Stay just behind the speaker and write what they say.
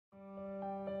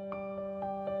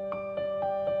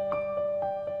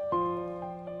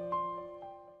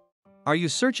Are you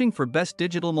searching for best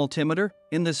digital multimeter?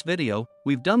 In this video,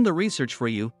 we've done the research for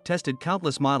you, tested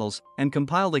countless models, and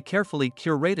compiled a carefully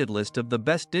curated list of the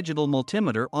best digital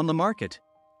multimeter on the market.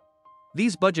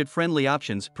 These budget-friendly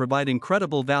options provide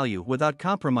incredible value without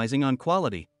compromising on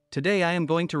quality. Today I am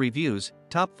going to reviews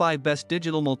top 5 best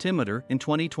digital multimeter in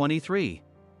 2023.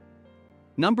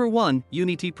 Number 1,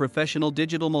 UNI-T Professional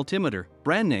Digital Multimeter.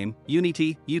 Brand name,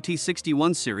 UNI-T,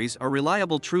 UT61 series are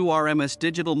reliable true RMS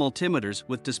digital multimeters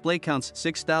with display counts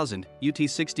 6000,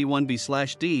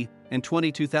 UT61B/D, and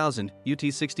 22000,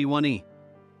 UT61E.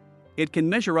 It can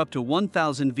measure up to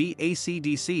 1000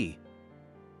 VAC/DC.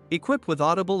 Equipped with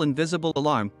audible and visible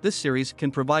alarm, this series can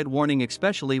provide warning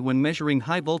especially when measuring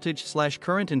high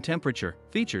voltage/current and temperature.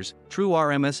 Features: true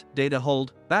RMS, data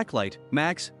hold, backlight,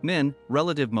 max, min,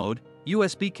 relative mode,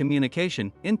 USB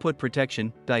communication, input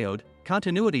protection, diode,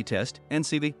 continuity test,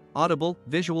 NCV, audible,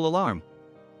 visual alarm.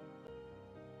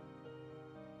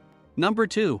 Number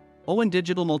 2. Owon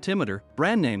Digital Multimeter.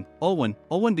 Brand name, Owon.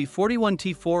 Owon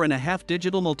B41T 4.5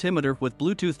 digital multimeter with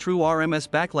Bluetooth True RMS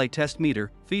backlight test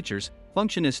meter. Features: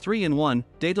 function is 3-in-1,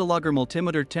 data logger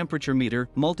multimeter temperature meter,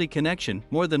 multi-connection,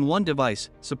 more than one device,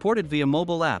 supported via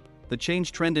mobile app, the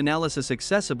change trend analysis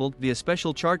accessible via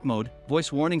special chart mode,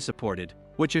 voice warning supported,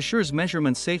 which assures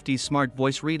measurement safety, smart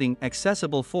voice reading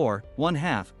accessible for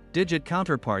 1/2 digit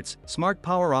counterparts, smart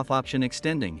power off option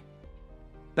extending.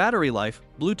 Battery life,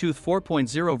 Bluetooth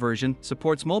 4.0 version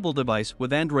supports mobile device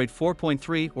with Android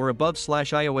 4.3 or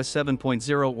above/iOS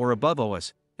 7.0 or above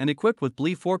OS, and equipped with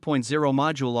BLE 4.0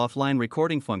 module offline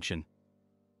recording function.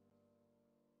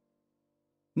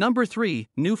 Number 3,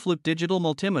 new FLUKE Digital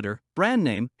Multimeter. Brand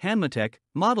name, Hanmatech.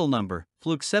 Model number,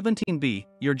 FLUKE 17B.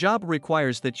 Your job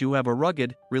requires that you have a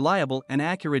rugged, reliable, and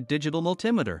accurate digital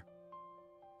multimeter.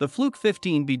 The FLUKE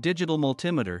 15B digital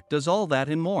multimeter does all that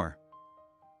and more.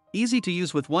 Easy to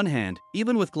use with one hand,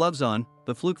 even with gloves on,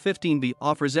 the FLUKE 15B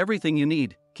offers everything you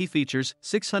need. Key features: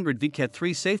 600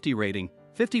 VCAT3 safety rating,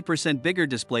 50% bigger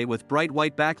display with bright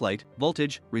white backlight,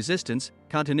 voltage, resistance,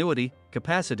 continuity,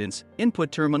 capacitance,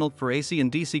 input terminal for AC and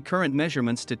DC current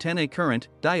measurements to 10A current,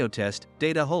 diode test,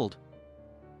 data hold.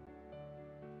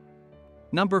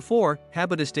 Number 4,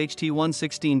 HABOTEST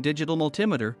HT116 Digital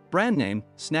Multimeter. Brand name,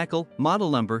 Snackle. Model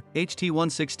number,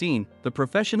 HT116. The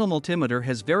professional multimeter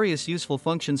has various useful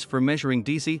functions for measuring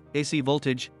DC, AC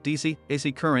voltage, DC,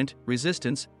 AC current,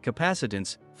 resistance,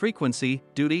 capacitance, frequency,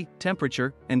 duty,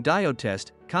 temperature, and diode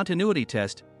test, continuity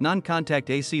test, non-contact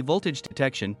AC voltage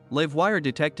detection, live wire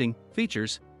detecting.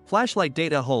 Features: flashlight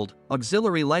data hold,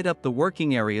 auxiliary light up the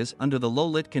working areas under the low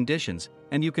lit conditions,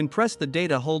 and you can press the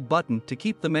data hold button to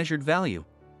keep the measured value.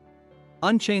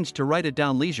 Unchanged to write it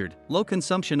down leisured, low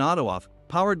consumption auto off,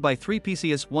 powered by 3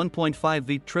 PCS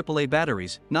 1.5V AAA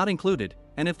batteries, not included,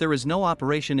 and if there is no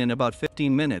operation in about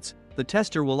 15 minutes, the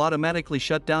tester will automatically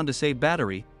shut down to save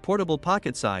battery. Portable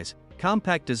pocket size,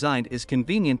 compact design is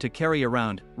convenient to carry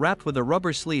around, wrapped with a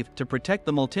rubber sleeve to protect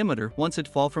the multimeter once it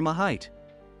fall from a height.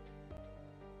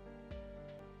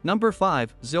 Number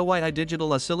 5, ZOYI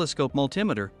Digital Oscilloscope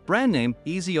Multimeter. Brand name,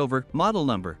 Easy Over. Model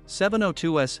number,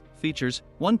 702S. Features: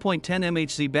 1.10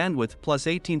 mHz bandwidth plus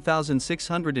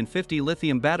 18,650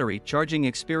 lithium battery charging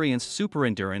experience, super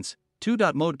endurance. 2.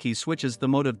 Mode key switches the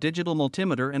mode of digital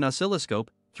multimeter and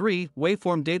oscilloscope. 3.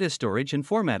 Waveform data storage and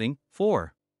formatting.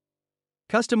 4.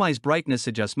 Customize brightness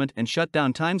adjustment and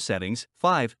shutdown time settings.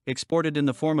 5. Exported in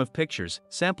the form of pictures.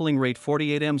 Sampling rate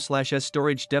 48M/s.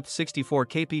 Storage depth 64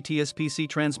 kbps. PC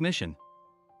transmission.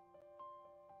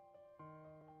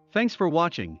 Thanks for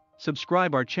watching.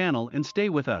 Subscribe our channel and stay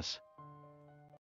with us.